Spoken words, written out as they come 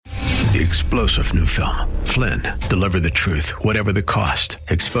The explosive new film, Flynn, deliver the truth, whatever the cost,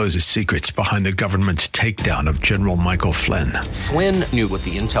 exposes secrets behind the government's takedown of General Michael Flynn. Flynn knew what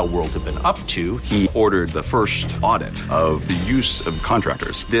the intel world had been up to. He ordered the first audit of the use of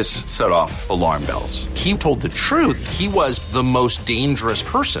contractors. This set off alarm bells. He told the truth. He was the most dangerous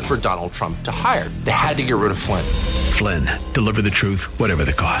person for Donald Trump to hire. They had to get rid of Flynn. Flynn, deliver the truth, whatever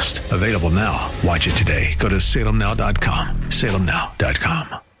the cost. Available now. Watch it today. Go to salemnow.com.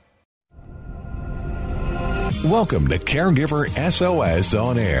 salemnow.com. Welcome to Caregiver SOS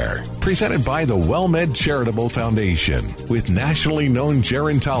On Air, presented by the WellMed Charitable Foundation, with nationally known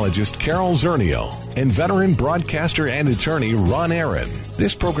gerontologist Carol Zernial and veteran broadcaster and attorney Ron Aaron.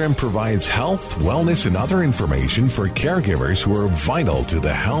 This program provides health, wellness, and other information for caregivers who are vital to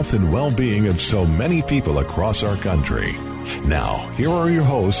the health and well-being of so many people across our country. Now, here are your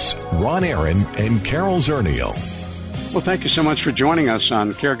hosts, Ron Aaron and Carol Zernial. Well, thank you so much for joining us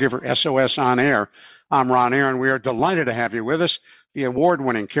on Caregiver SOS On Air. I'm Ron Aaron. We are delighted to have you with us. The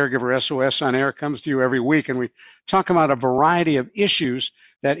award-winning Caregiver SOS On Air comes to you every week, and we talk about a variety of issues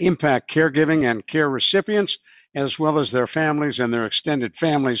that impact caregiving and care recipients, as well as their families and their extended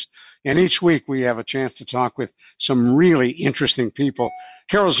families. And each week we have a chance to talk with some really interesting people.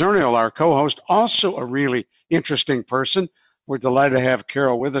 Carol Zernial, our co-host, also a really interesting person. We're delighted to have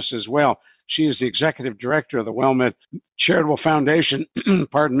Carol with us as well. She is the executive director of the WellMed Charitable Foundation,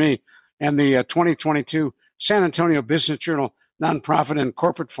 pardon me, and the 2022 San Antonio Business Journal Nonprofit and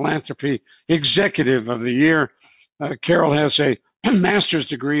Corporate Philanthropy Executive of the Year. Carol has a master's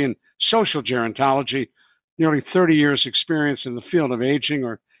degree in social gerontology, nearly 30 years experience in the field of aging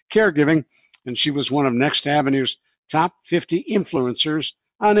or caregiving, and she was one of Next Avenue's top 50 influencers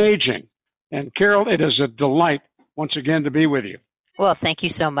on aging. And Carol, it is a delight once again to be with you. Well, thank you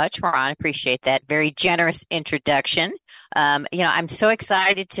so much, Ron. Appreciate that very generous introduction. I'm so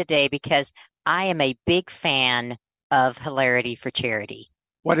excited today because I am a big fan of Hilarity for Charity.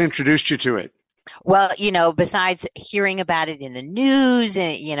 What introduced you to it? Well, besides hearing about it in the news,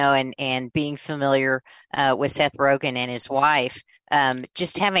 and being familiar with Seth Rogen and his wife,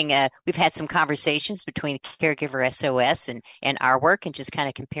 just we've had some conversations between Caregiver SOS and our work, and just kind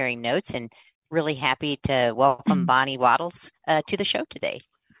of comparing notes, and really happy to welcome Bonnie Wattles to the show today.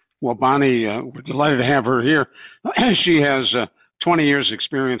 Well, Bonnie, we're delighted to have her here. She has 20 years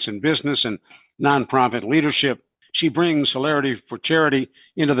experience in business and nonprofit leadership. She brings Hilarity for Charity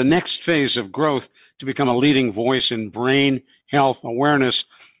into the next phase of growth to become a leading voice in brain health awareness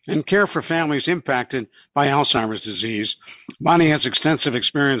and care for families impacted by Alzheimer's disease. Bonnie has extensive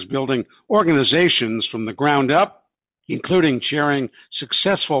experience building organizations from the ground up, including chairing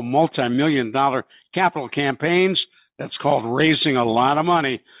successful multi-million-dollar capital campaigns. That's called raising a lot of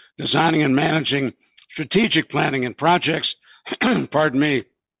money, designing and managing strategic planning and projects, pardon me,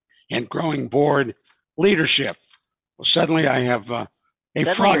 and growing board leadership. Well, suddenly I have a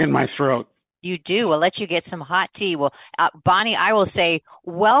frog in my throat. You do. We'll let you get some hot tea. Well, Bonnie, I will say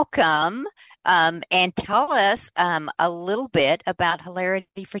welcome and tell us a little bit about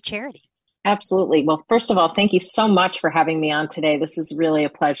Hilarity for Charity. Absolutely. Well, first of all, thank you so much for having me on today. This is really a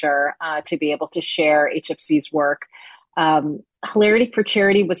pleasure to be able to share HFC's work. Hilarity for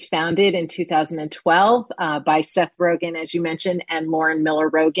Charity was founded in 2012 by Seth Rogen, as you mentioned, and Lauren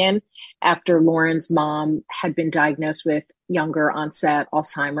Miller Rogen, after Lauren's mom had been diagnosed with younger onset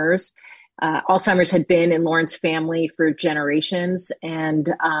Alzheimer's. Alzheimer's had been in Lauren's family for generations, and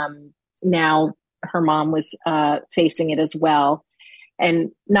now her mom was facing it as well.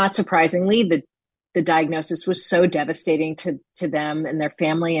 And not surprisingly, the diagnosis was so devastating to them and their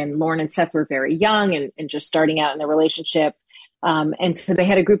family. And Lauren and Seth were very young and just starting out in their relationship. And so they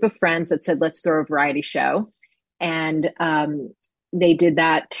had a group of friends that said, let's throw a variety show. And they did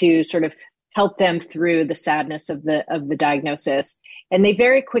that to sort of help them through the sadness of the diagnosis. And they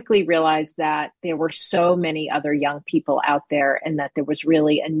very quickly realized that there were so many other young people out there, and that there was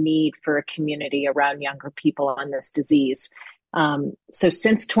really a need for a community around younger people on this disease. So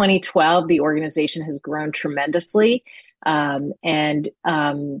since 2012, the organization has grown tremendously, and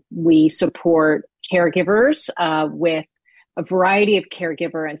we support caregivers with a variety of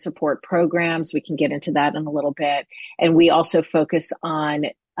caregiver and support programs. We can get into that in a little bit. And we also focus on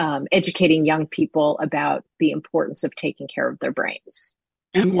educating young people about the importance of taking care of their brains.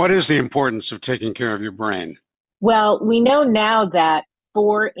 And what is the importance of taking care of your brain? Well, we know now that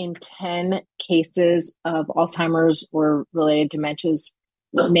 4 in 10 cases of Alzheimer's or related dementias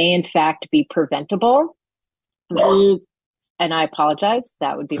may in fact be preventable. And I apologize.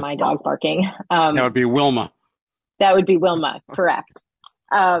 That would be my dog barking. That would be Wilma. That would be Wilma, correct.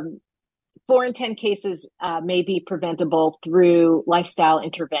 4 in 10 cases may be preventable through lifestyle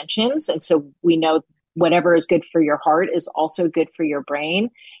interventions. And so we know whatever is good for your heart is also good for your brain.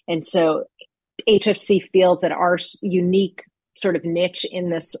 And so HFC feels that our unique sort of niche in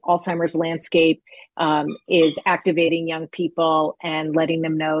this Alzheimer's landscape is activating young people and letting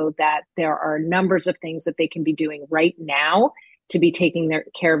them know that there are numbers of things that they can be doing right now to be taking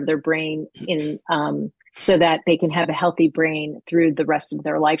care of their brain so that they can have a healthy brain through the rest of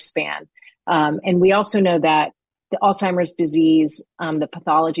their lifespan. And we also know that the Alzheimer's disease, the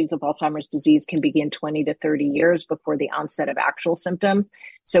pathologies of Alzheimer's disease can begin 20 to 30 years before the onset of actual symptoms.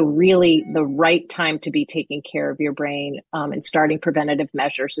 So really the right time to be taking care of your brain and starting preventative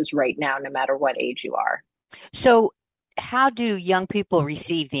measures is right now, no matter what age you are. So how do young people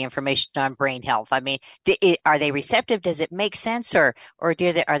receive the information on brain health? I mean, are they receptive? Does it make sense? Or are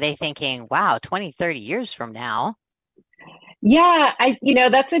they thinking, wow, 20, 30 years from now? Yeah,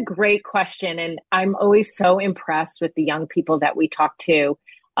 that's a great question. And I'm always so impressed with the young people that we talk to.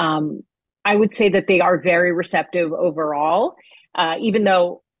 I would say that they are very receptive overall, even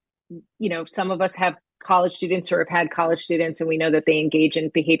though, some of us have college students or have had college students, and we know that they engage in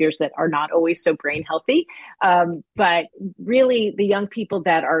behaviors that are not always so brain healthy. But really, the young people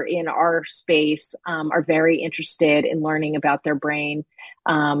that are in our space are very interested in learning about their brain.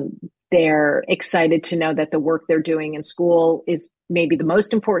 They're excited to know that the work they're doing in school is maybe the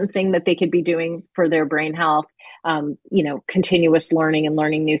most important thing that they could be doing for their brain health. Continuous learning and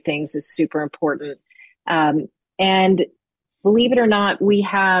learning new things is super important. And believe it or not, we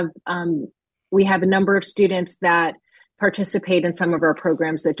have a number of students that participate in some of our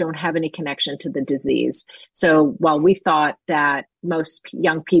programs that don't have any connection to the disease. So while we thought that most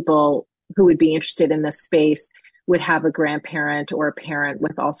young people who would be interested in this space would have a grandparent or a parent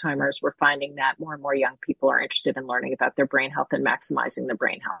with Alzheimer's, we're finding that more and more young people are interested in learning about their brain health and maximizing their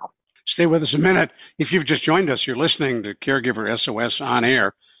brain health. Stay with us a minute. If you've just joined us, you're listening to Caregiver SOS On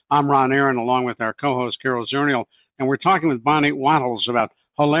Air. I'm Ron Aaron, along with our co-host Carol Zernial, and we're talking with Bonnie Wattles about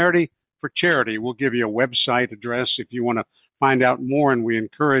Hilarity for Charity. We'll give you a website address if you want to find out more, and we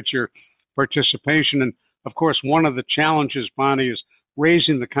encourage your participation. And, of course, one of the challenges, Bonnie, is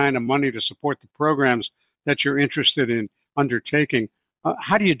raising the kind of money to support the programs that you're interested in undertaking.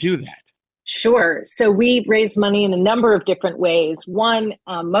 How do you do that? Sure. So we raise money in a number of different ways. One,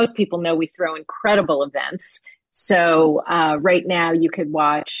 most people know we throw incredible events. So right now you could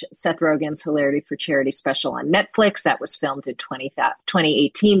watch Seth Rogen's Hilarity for Charity special on Netflix. That was filmed in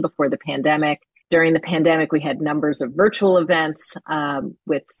 2018 before the pandemic. During the pandemic, we had numbers of virtual events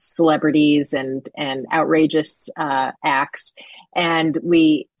with celebrities and outrageous acts. And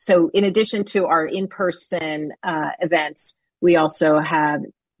so in addition to our in-person events, we also have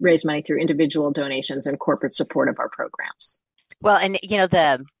raised money through individual donations and corporate support of our programs. Well, and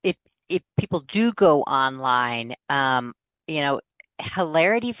if people do go online,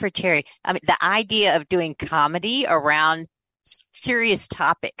 Hilarity for Charity. I mean, the idea of doing comedy around serious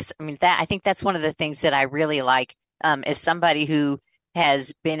topics. I mean, I think that's one of the things that I really like as somebody who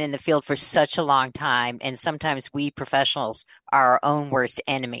has been in the field for such a long time. And sometimes we professionals are our own worst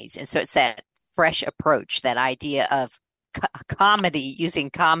enemies. And so it's that fresh approach, that idea of comedy, using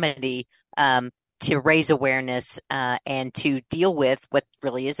comedy to raise awareness and to deal with what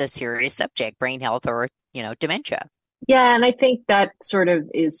really is a serious subject, brain health or, dementia. Yeah, and I think that sort of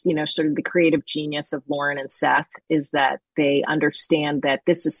is, sort of the creative genius of Lauren and Seth, is that they understand that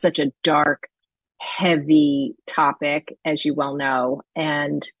this is such a dark, heavy topic, as you well know,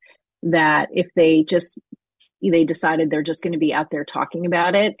 and that if they decided they're just going to be out there talking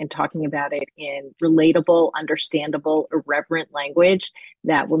about it and talking about it in relatable, understandable, irreverent language,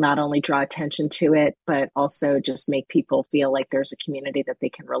 that will not only draw attention to it, but also just make people feel like there's a community that they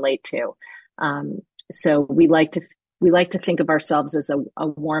can relate to. So we like to think of ourselves as a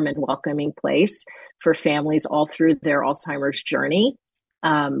warm and welcoming place for families all through their Alzheimer's journey.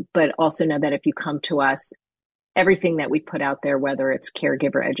 But also know that if you come to us, everything that we put out there, whether it's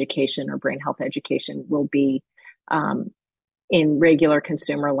caregiver education or brain health education, will be in regular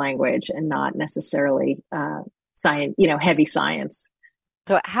consumer language and not necessarily science, heavy science.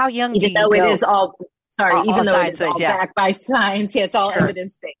 So how young even do you though go? It is all sorry, even though it is all yeah. backed by science, yeah, it's all Sure.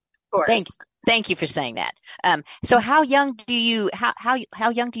 evidence-based, of course. Thank you for saying that. So how young do you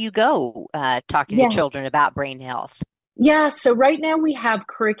go talking to children about brain health? Yeah, so right now we have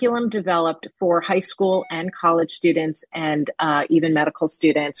curriculum developed for high school and college students and even medical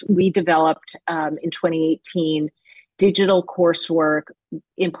students. We developed in 2018 digital coursework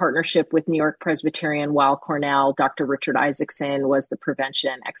in partnership with New York Presbyterian Weill Cornell. Dr. Richard Isaacson was the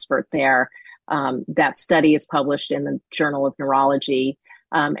prevention expert there. That study is published in the Journal of Neurology.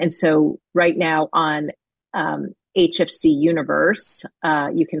 And so right now on HFC Universe,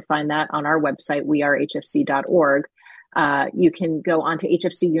 you can find that on our website, wearehfc.org. You can go onto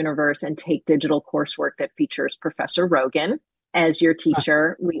HFC Universe and take digital coursework that features Professor Rogan as your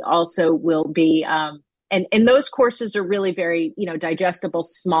teacher. We also will be, and those courses are really very, digestible,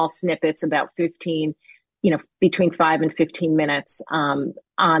 small snippets, about 15, between 5 and 15 minutes on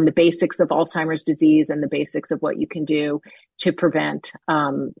the basics of Alzheimer's disease and the basics of what you can do to prevent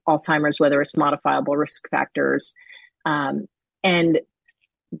Alzheimer's, whether it's modifiable risk factors. And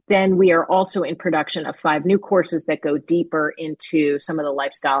then we are also in production of 5 new courses that go deeper into some of the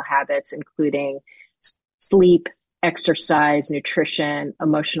lifestyle habits, including sleep, exercise, nutrition,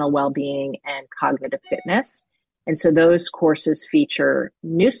 emotional well-being, and cognitive fitness. And so those courses feature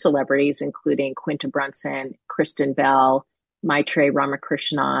new celebrities, including Quinta Brunson, Kristen Bell, Maitrey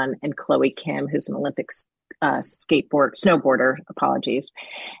Ramakrishnan, and Chloe Kim, who's an Olympic snowboarder,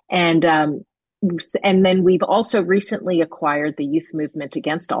 And then we've also recently acquired the Youth Movement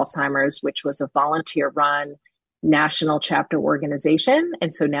Against Alzheimer's, which was a volunteer-run national chapter organization.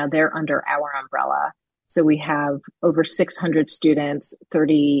 And so now they're under our umbrella. So we have over 600 students,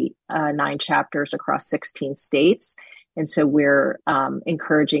 39 chapters across 16 states. And so we're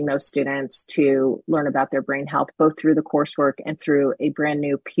encouraging those students to learn about their brain health, both through the coursework and through a brand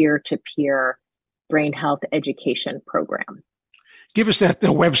new peer-to-peer brain health education program. Give us the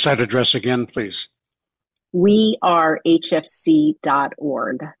website address again, please.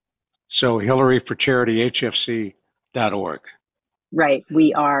 wearehfc.org. So Hillary for Charity, hfc.org. Right.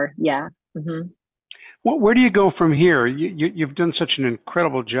 We are. Yeah. Mm-hmm. Well, where do you go from here? You've done such an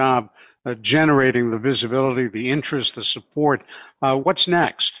incredible job generating the visibility, the interest, the support. What's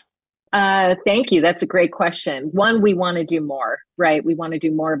next? Thank you. That's a great question. One, we want to do more, right? We want to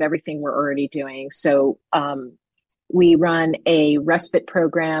do more of everything we're already doing. So we run a respite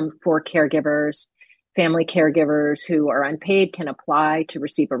program for caregivers. Family caregivers who are unpaid can apply to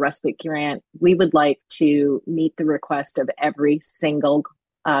receive a respite grant. We would like to meet the request of every single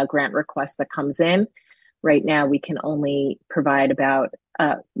grant request that comes in. Right now, we can only provide grants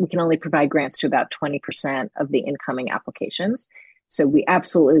to about 20% of the incoming applications. So we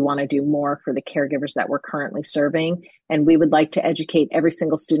absolutely want to do more for the caregivers that we're currently serving. And we would like to educate every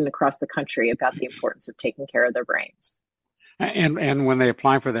single student across the country about the importance of taking care of their brains. And when they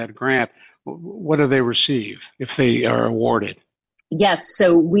apply for that grant, what do they receive if they are awarded? Yes,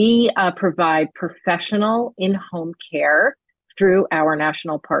 so we provide professional in-home care through our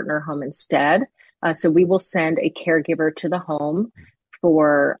national partner Home Instead. So we will send a caregiver to the home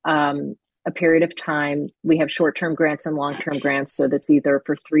for a period of time. We have short-term grants and long-term grants, so that's either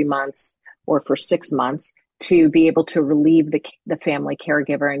for 3 months or for 6 months, to be able to relieve the family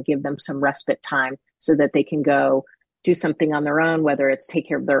caregiver and give them some respite time so that they can go do something on their own, whether it's take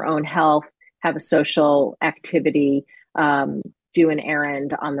care of their own health, have a social activity, do an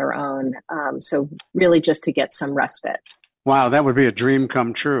errand on their own. So really just to get some respite. Wow, that would be a dream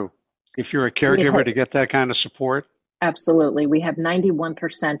come true if you're a caregiver to get that kind of support. Absolutely. We have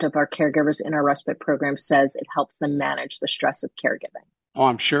 91% of our caregivers in our respite program says it helps them manage the stress of caregiving. Oh,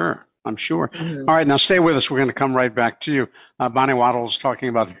 I'm sure. Mm-hmm. All right, now stay with us. We're going to come right back to you. Bonnie Wattles talking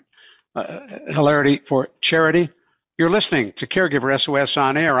about Hilarity for Charity. You're listening to Caregiver SOS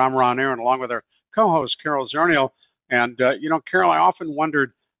on Air. I'm Ron Aaron, along with our co-host, Carol Zernial. And, Carol, I often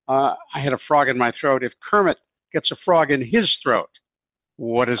wondered, I had a frog in my throat. If Kermit gets a frog in his throat,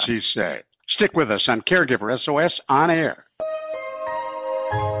 what does he say? Stick with us on Caregiver SOS on Air.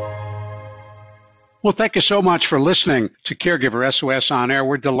 Well, thank you so much for listening to Caregiver SOS on Air.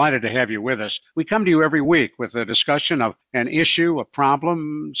 We're delighted to have you with us. We come to you every week with a discussion of an issue, a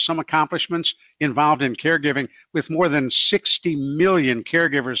problem, some accomplishments involved in caregiving with more than 60 million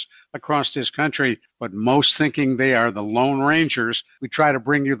caregivers across this country, but most thinking they are the Lone Rangers. We try to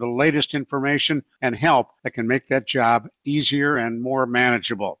bring you the latest information and help that can make that job easier and more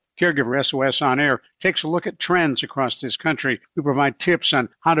manageable. Caregiver SOS on Air takes a look at trends across this country. We provide tips on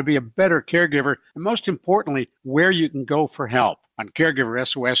how to be a better caregiver, and most importantly, where you can go for help. On Caregiver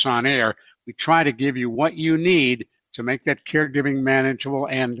SOS on Air, we try to give you what you need to make that caregiving manageable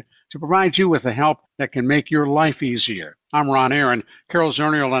and to provide you with the help that can make your life easier. I'm Ron Aaron. Carol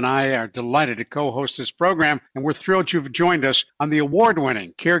Zernial and I are delighted to co-host this program, and we're thrilled you've joined us on the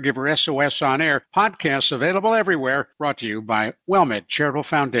award-winning Caregiver SOS on Air podcasts available everywhere, brought to you by WellMed Charitable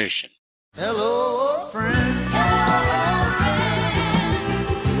Foundation. Hello, friend. Hello,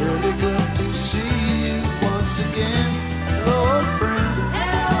 friend. Really good to see you once again. Hello, friend.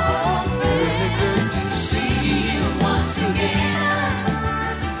 Hello, friend. Really good to see you once again.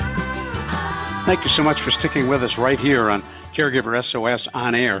 Thank you so much for sticking with us right here on Caregiver SOS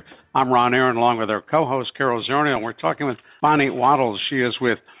on air. I'm Ron Aaron, along with our co-host Carol Zernial, and we're talking with Bonnie Wattles. She is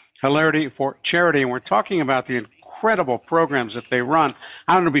with Hilarity for Charity, and we're talking about the incredible programs that they run.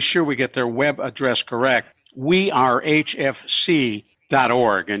 I want to be sure we get their web address correct. wearehfc.org,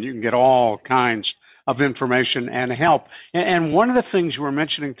 and you can get all kinds of information and help. And one of the things you were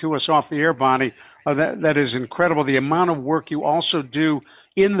mentioning to us off the air, Bonnie, that is incredible, the amount of work you also do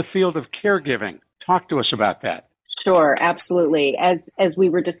in the field of caregiving. Talk to us about that. Sure, absolutely. As we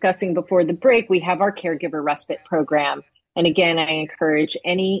were discussing before the break, we have our caregiver respite program. And again, I encourage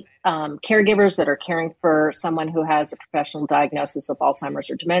any caregivers that are caring for someone who has a professional diagnosis of Alzheimer's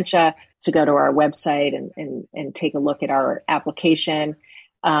or dementia to go to our website and take a look at our application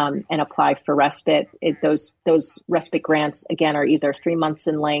and apply for respite. Those respite grants, again, are either 3 months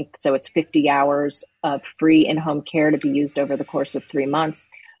in length, so it's 50 hours of free in-home care to be used over the course of 3 months,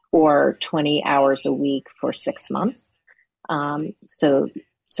 or 20 hours a week for 6 months. So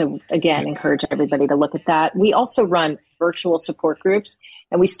again, encourage everybody to look at that. We also run virtual support groups,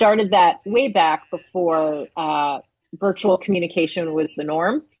 and we started that way back before virtual communication was the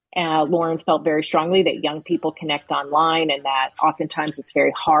norm. Lauren felt very strongly that young people connect online, and that oftentimes it's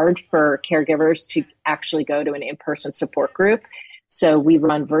very hard for caregivers to actually go to an in-person support group. So we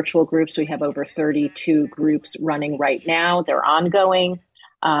run virtual groups. We have over 32 groups running right now. They're ongoing.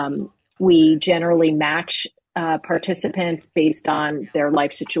 We generally match participants based on their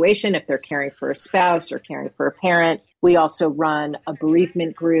life situation, if they're caring for a spouse or caring for a parent. We also run a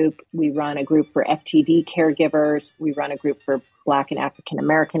bereavement group. We run a group for FTD caregivers. We run a group for Black and African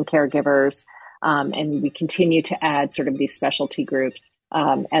American caregivers. And we continue to add sort of these specialty groups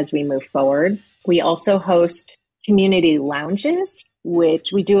as we move forward. We also host community lounges,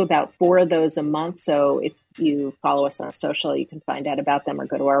 which we do about 4 of those a month. So if you follow us on social, you can find out about them or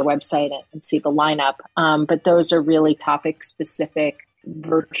go to our website and see the lineup. But those are really topic-specific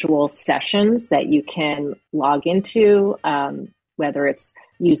virtual sessions that you can log into, whether it's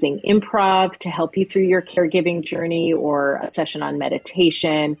using improv to help you through your caregiving journey, or a session on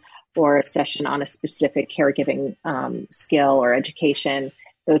meditation, or a session on a specific caregiving skill or education.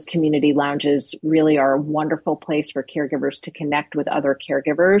 Those community lounges really are a wonderful place for caregivers to connect with other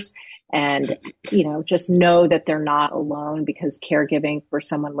caregivers and, just know that they're not alone, because caregiving for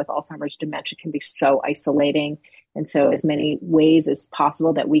someone with Alzheimer's dementia can be so isolating. And so as many ways as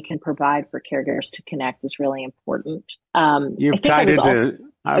possible that we can provide for caregivers to connect is really important. You've tied into,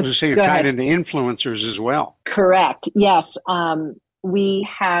 tied into influencers as well. Correct. Yes. We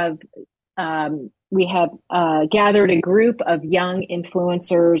have gathered a group of young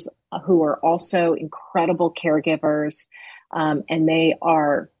influencers who are also incredible caregivers, and they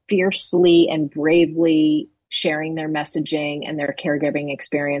are fiercely and bravely sharing their messaging and their caregiving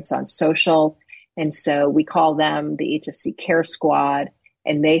experience on social. And so we call them the HFC Care Squad,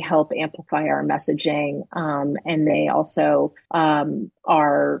 and they help amplify our messaging. And they also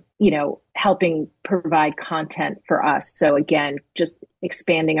are, helping provide content for us. So again, just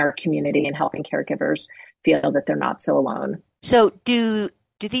expanding our community and helping caregivers feel that they're not so alone. So do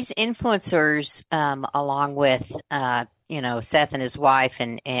these influencers, along with, Seth and his wife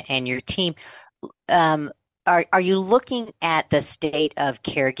and your team, are you looking at the state of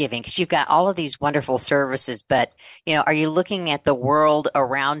caregiving? Because you've got all of these wonderful services, but, are you looking at the world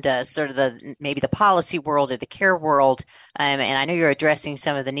around us, sort of maybe the policy world or the care world? And I know you're addressing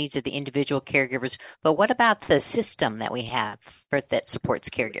some of the needs of the individual caregivers, but what about the system that we have that supports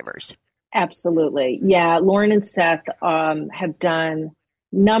caregivers? Absolutely. Yeah. Lauren and Seth have done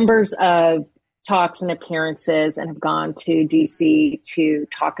numbers of talks and appearances and have gone to DC to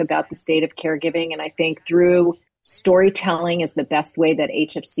talk about the state of caregiving. And I think through storytelling is the best way that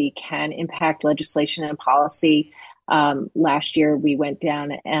HFC can impact legislation and policy. Last year, we went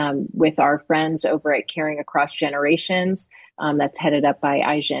down with our friends over at Caring Across Generations. That's headed up by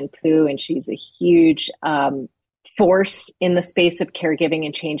Ai-jen Poo, and she's a huge force in the space of caregiving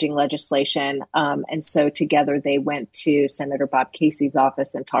and changing legislation. And so together they went to Senator Bob Casey's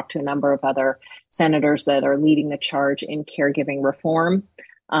office and talked to a number of other senators that are leading the charge in caregiving reform.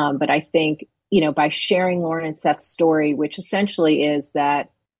 But I think, by sharing Lauren and Seth's story, which essentially is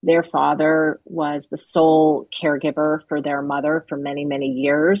that their father was the sole caregiver for their mother for many, many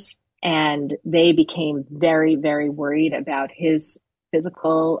years. And they became very, very worried about his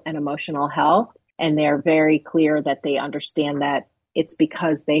physical and emotional health. And they're very clear that they understand that it's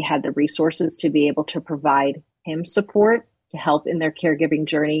because they had the resources to be able to provide him support to help in their caregiving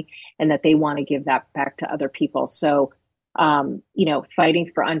journey, and that they want to give that back to other people. So,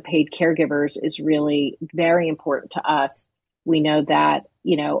 fighting for unpaid caregivers is really very important to us. We know that,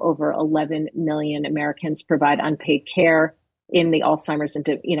 over 11 million Americans provide unpaid care. in the Alzheimer's and,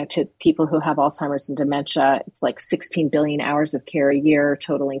 to people who have Alzheimer's and dementia. It's like 16 billion hours of care a year,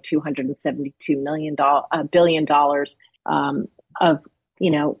 totaling $272 billion of,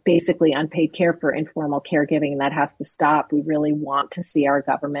 basically unpaid care for informal caregiving. And that has to stop. We really want to see our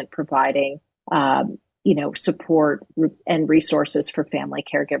government providing, support and resources for family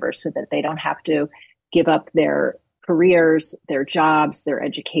caregivers so that they don't have to give up their careers, their jobs, their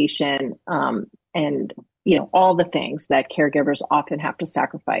education, and all the things that caregivers often have to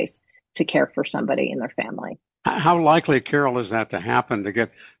sacrifice to care for somebody in their family. How likely, Carol, is that to happen?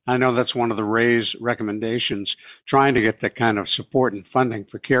 I know that's one of the Ray's recommendations, trying to get the kind of support and funding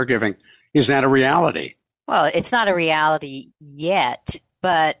for caregiving. Is that a reality? Well, it's not a reality yet,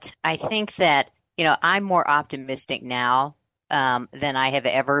 but I think that, I'm more optimistic now than I have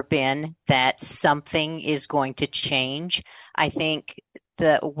ever been that something is going to change. I think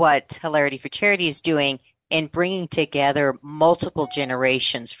what Hilarity for Charity is doing in bringing together multiple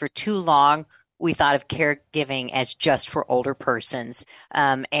generations. For too long, we thought of caregiving as just for older persons,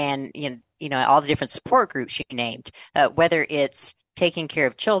 and all the different support groups you named, whether it's taking care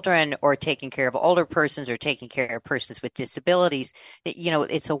of children or taking care of older persons or taking care of persons with disabilities.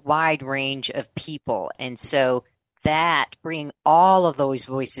 It's a wide range of people, and so that bring all of those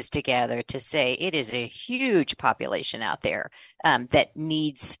voices together to say it is a huge population out there that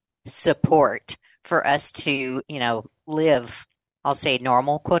needs support for us to, live, I'll say,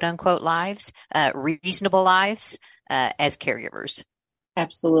 normal, quote unquote, lives, reasonable lives as caregivers.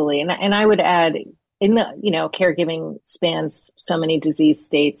 Absolutely. And I would add, in the, caregiving spans so many disease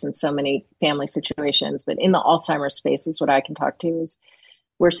states and so many family situations, but in the Alzheimer's space is what I can talk to is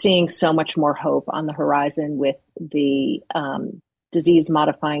we're seeing so much more hope on the horizon with the disease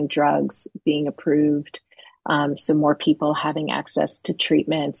modifying drugs being approved. So more people having access to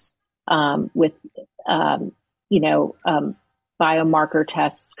treatments with, biomarker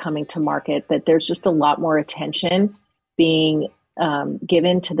tests coming to market, that there's just a lot more attention being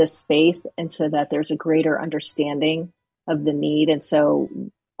given to this space. And so that there's a greater understanding of the need. And so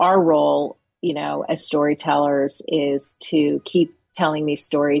our role, as storytellers is to keep telling these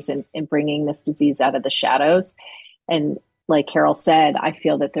stories and bringing this disease out of the shadows. And like Carol said, I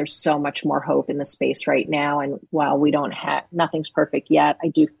feel that there's so much more hope in the space right now. And while we don't have, nothing's perfect yet, I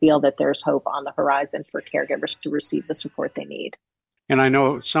do feel that there's hope on the horizon for caregivers to receive the support they need. And I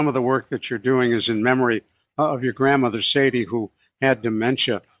know some of the work that you're doing is in memory of your grandmother, Sadie, who had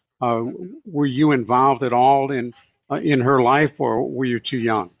dementia. Were you involved at all in her life, or were you too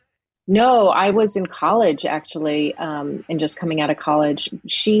young? No, I was in college actually, and just coming out of college.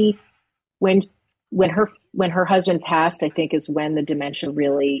 When her husband passed, I think is when the dementia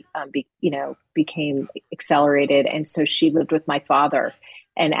really, became accelerated. And so she lived with my father.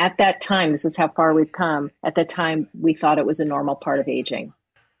 And at that time, this is how far we've come. At that time, we thought it was a normal part of aging.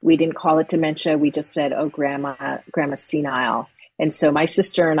 We didn't call it dementia. We just said, "Oh, grandma's senile." And so my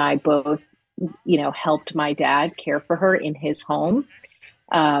sister and I both, helped my dad care for her in his home.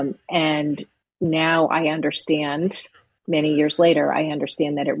 And now I understand, many years later, I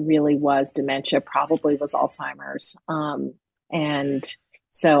understand that it really was dementia, probably was Alzheimer's. And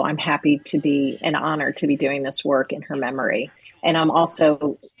so I'm happy to be and honored to be doing this work in her memory. And I'm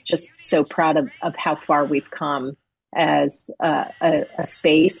also just so proud of how far we've come as a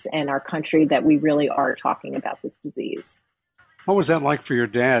space and our country that we really are talking about this disease. What was that like for your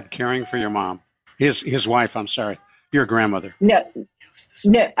dad, caring for your mom? His wife, I'm sorry, your grandmother. No,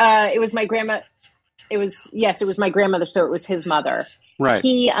 it was my grandma. It was my grandmother. So it was his mother. Right.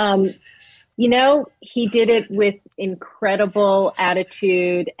 He, he did it with incredible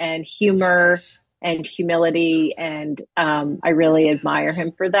attitude and humor and humility. And I really admire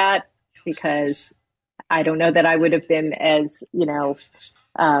him for that, because I don't know that I would have been as,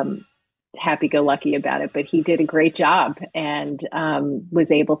 happy-go-lucky about it, but he did a great job and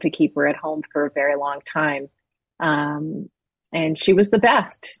was able to keep her at home for a very long time. And she was the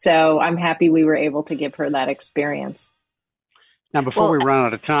best. So I'm happy we were able to give her that experience. Now, before we run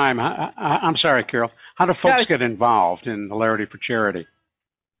out of time, I'm sorry, Carol, how do folks get involved in Hilarity for Charity?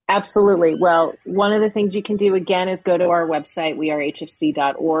 Absolutely. Well, one of the things you can do, again, is go to our website,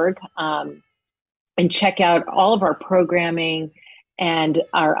 wearehfc.org, and check out all of our programming and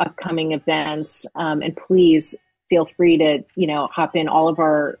our upcoming events. And please feel free to, hop in. All of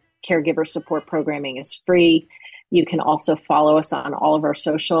our caregiver support programming is free. You can also follow us on all of our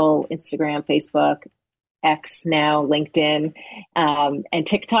social, Instagram, Facebook, X now, LinkedIn, and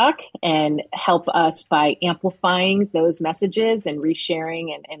TikTok, and help us by amplifying those messages and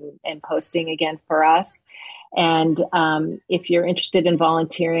resharing and posting again for us. And if you're interested in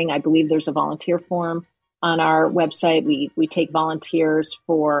volunteering, I believe there's a volunteer form on our website. We take volunteers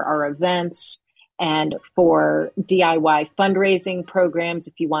for our events and for DIY fundraising programs.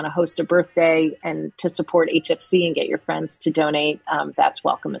 If you want to host a birthday and to support HFC and get your friends to donate, that's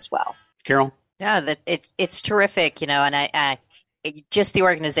welcome as well. Carol? Yeah, it's terrific, and I just the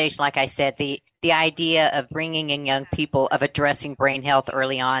organization, like I said, the idea of bringing in young people, of addressing brain health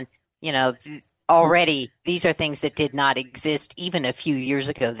early on, already these are things that did not exist even a few years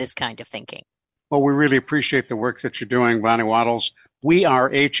ago, this kind of thinking. Well, we really appreciate the work that you're doing, Bonnie Wattles.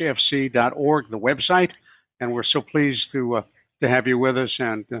 wearehfc.org, the website, and we're so pleased to have you with us,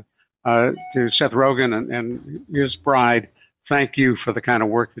 and to Seth Rogen and his bride. Thank you for the kind of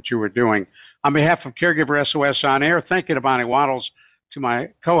work that you are doing. On behalf of Caregiver SOS On Air, thank you to Bonnie Wattles, to my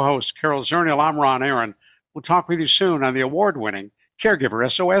co-host, Carol Zernial. I'm Ron Aaron. We'll talk with you soon on the award-winning Caregiver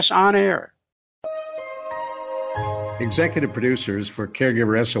SOS On Air. Executive producers for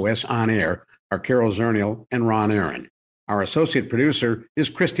Caregiver SOS On Air are Carol Zernial and Ron Aaron. Our associate producer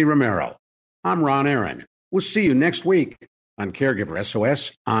is Christy Romero. I'm Ron Aaron. We'll see you next week on Caregiver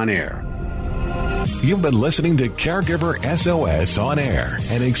SOS On Air. You've been listening to Caregiver SOS On Air,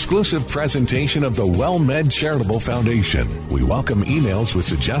 an exclusive presentation of the WellMed Charitable Foundation. We welcome emails with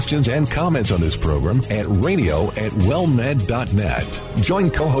suggestions and comments on this program at radio@wellmed.net.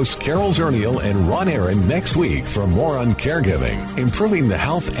 Join co-hosts Carol Zernial and Ron Aaron next week for more on caregiving, improving the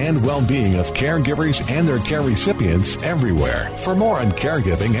health and well-being of caregivers and their care recipients everywhere. For more on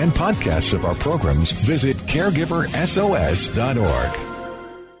caregiving and podcasts of our programs, visit caregiversos.org.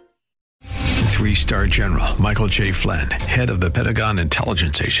 Three-star General Michael J. Flynn, head of the Pentagon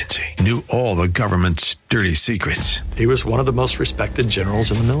Intelligence Agency, knew all the government's dirty secrets. He was one of the most respected generals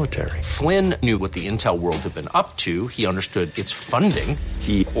in the military. Flynn knew what the intel world had been up to. He understood its funding.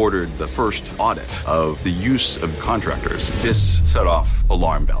 He ordered the first audit of the use of contractors. This set off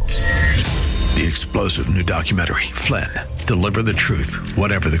alarm bells. The explosive new documentary, Flynn, Deliver the Truth,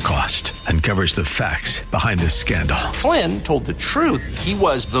 Whatever the Cost, uncovers the facts behind this scandal. Flynn told the truth. He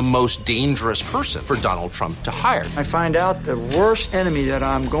was the most dangerous person for Donald Trump to hire. I find out the worst enemy that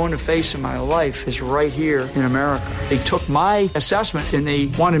I'm going to face in my life is right here in America. They took my assessment and they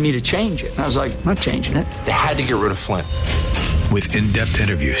wanted me to change it. And I was like, I'm not changing it. They had to get rid of Flynn. With in-depth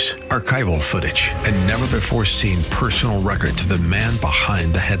interviews, archival footage, and never-before-seen personal records of the man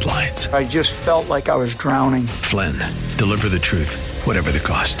behind the headlines. I just felt like I was drowning. Flynn, Deliver the Truth, Whatever the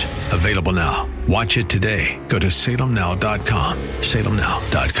Cost. Available now. Watch it today. Go to salemnow.com.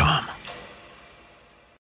 salemnow.com.